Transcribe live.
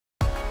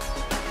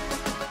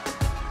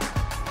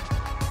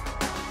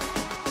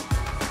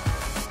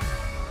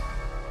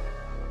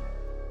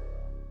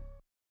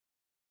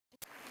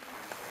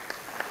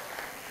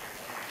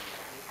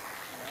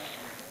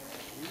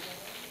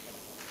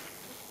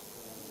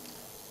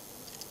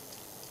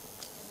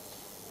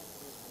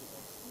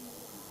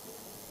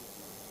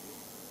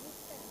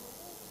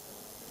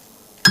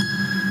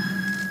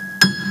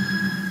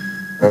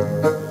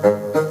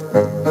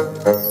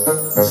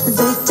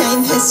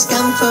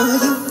for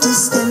you to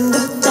stand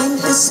up. Time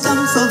has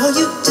come for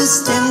you to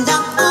stand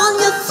up on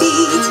your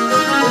feet.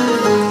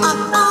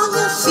 Up on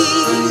your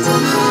feet.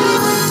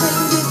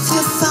 And if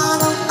you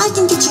follow, I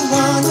can get you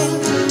 1 and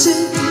 2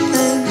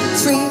 and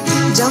 3.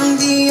 Don't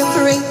be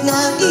afraid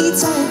now,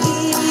 it's all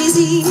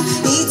easy.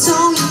 It's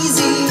all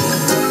easy.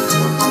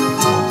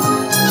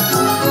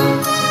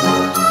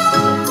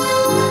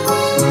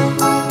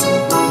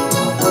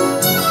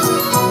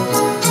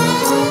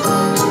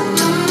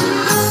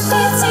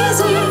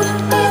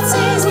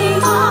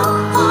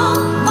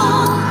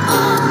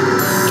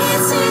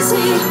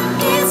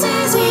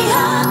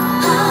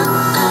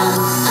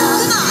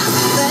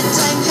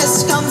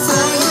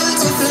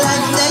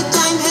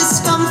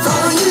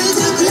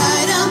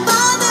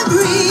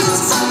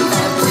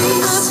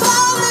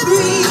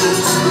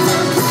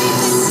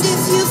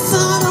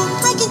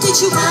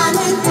 You 1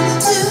 and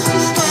 2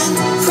 and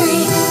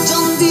 3.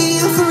 Don't be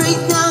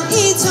afraid now,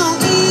 it's so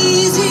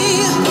easy.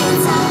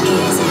 It's so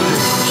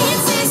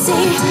easy.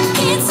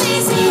 It's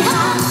easy. It's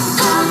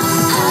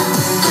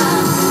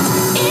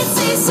easy. It's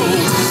easy.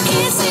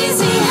 It's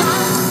easy.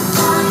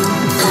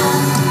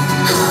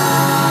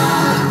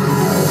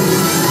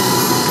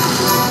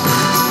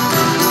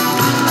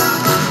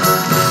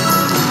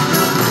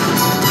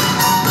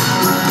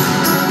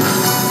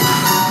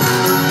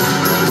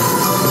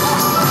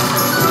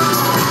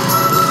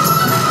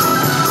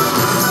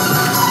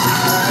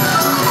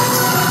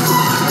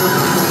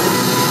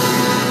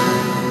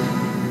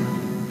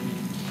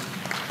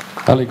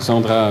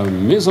 Alexandra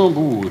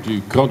Meysembourg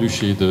du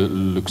Grand-Duché de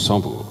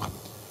Luxembourg.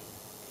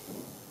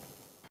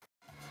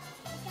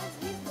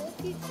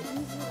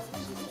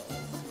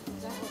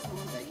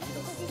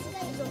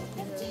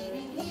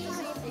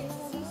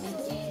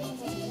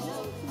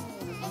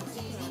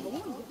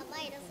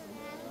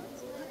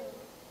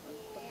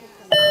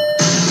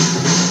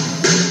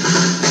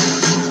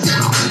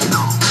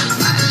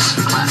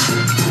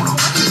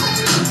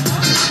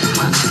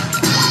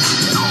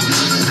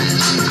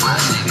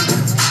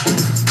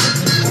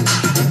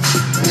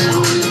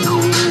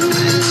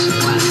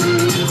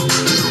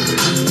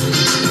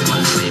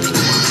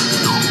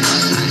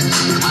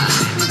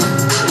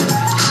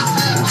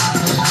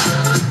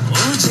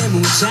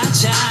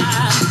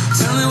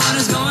 Tell me what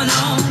is going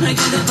on, I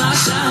get the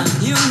basha.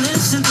 You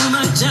listen to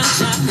my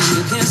cha-cha, and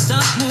you can't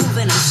stop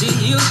moving. I see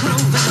you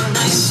grooving all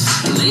night.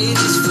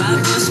 Ladies,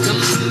 flowers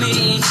come to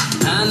me.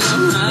 I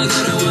know I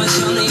gotta what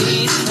you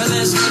need.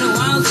 Let's get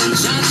wild and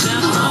cha-cha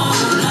all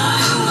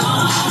night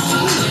long.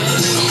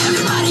 Yeah.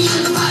 Everybody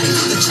in the party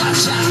do the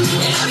cha-cha.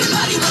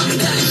 Everybody rock the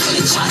belly for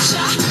the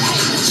cha-cha.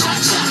 Hey,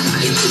 cha-cha,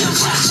 give me your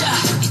cha-cha.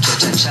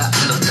 Cha-cha-cha,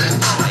 lo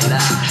tengo a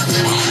bailar.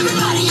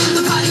 Everybody in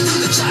the party do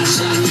the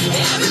cha-cha.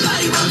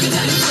 Everybody rock the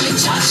belly for the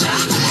cha-cha.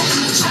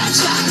 Hey,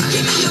 cha-cha,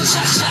 give me your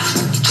cha-cha.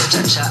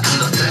 Cha-cha-cha,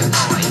 lo tengo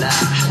a bailar.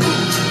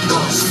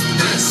 Dos,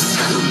 tres,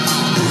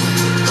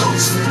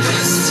 dos,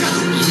 tres,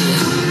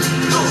 yeah.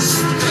 Dos,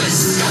 tres,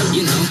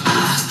 you know,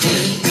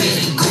 me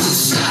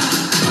gusta.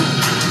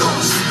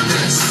 Dos,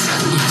 tres,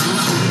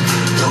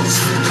 dos,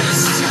 tres.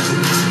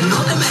 No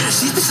te me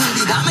resistes,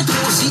 Sandy, dame tu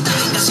cosita.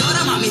 Venga,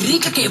 ahora, mami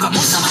rica, que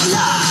vamos a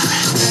bailar.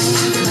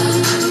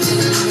 Everybody do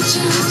the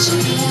cha-cha,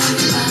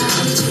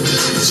 everybody do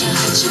the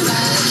cha-cha.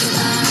 Rock your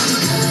body,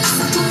 'cause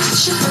I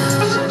want you.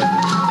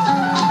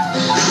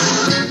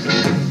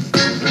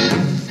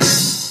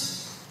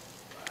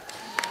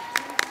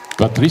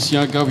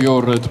 Patrycja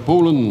Gawior uit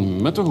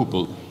Polen met de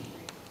hoepel.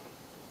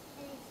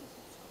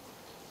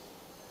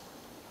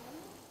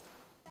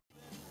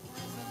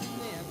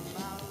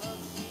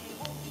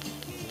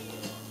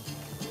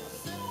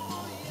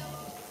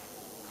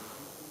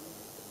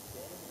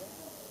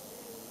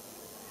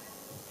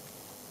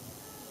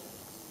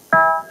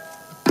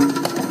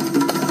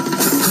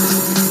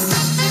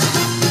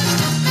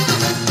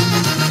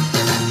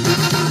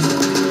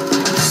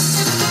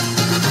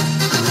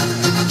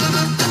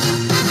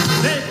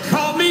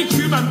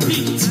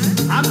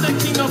 I'm the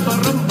king of the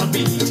rumba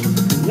beat.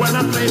 When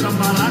I play the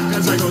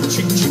maracas, I go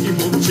chick, chicky,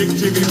 boom, chick,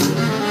 chicky, boom.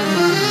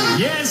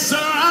 Yes,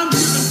 sir, I'm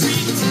Cuban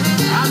Pete.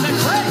 I'm the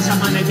craze,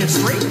 I'm a native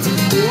straight.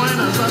 When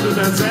I start to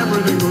dance,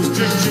 everything goes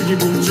chick, chicky,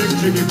 boom, chick,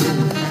 chicky, boom.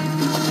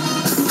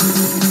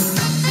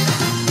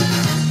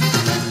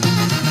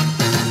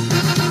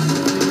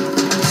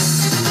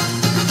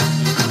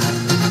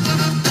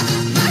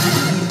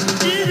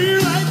 If you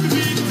like the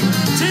beat,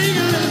 take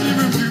a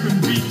little Cuban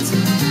beat.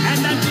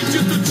 And I teach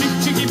you to chick,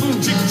 chicky, boom,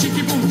 chick,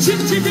 chicky, boom, chick,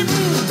 chicky,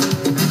 boom.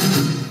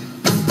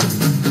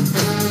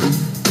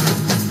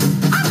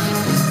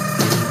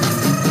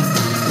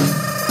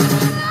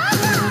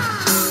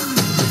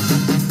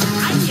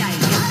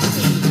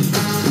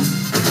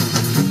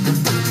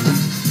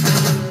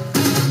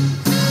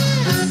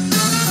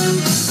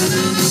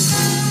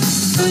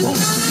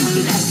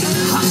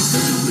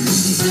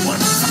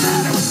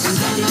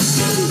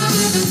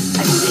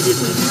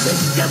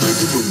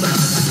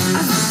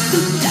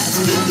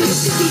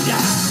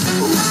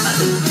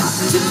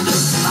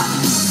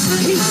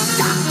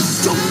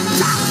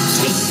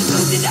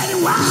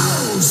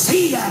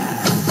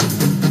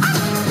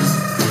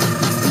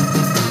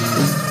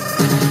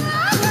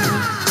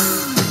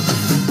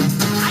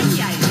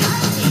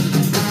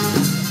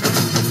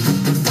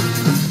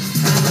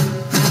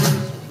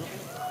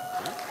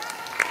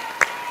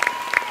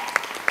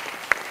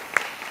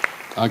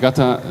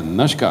 Agata,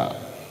 Naszka.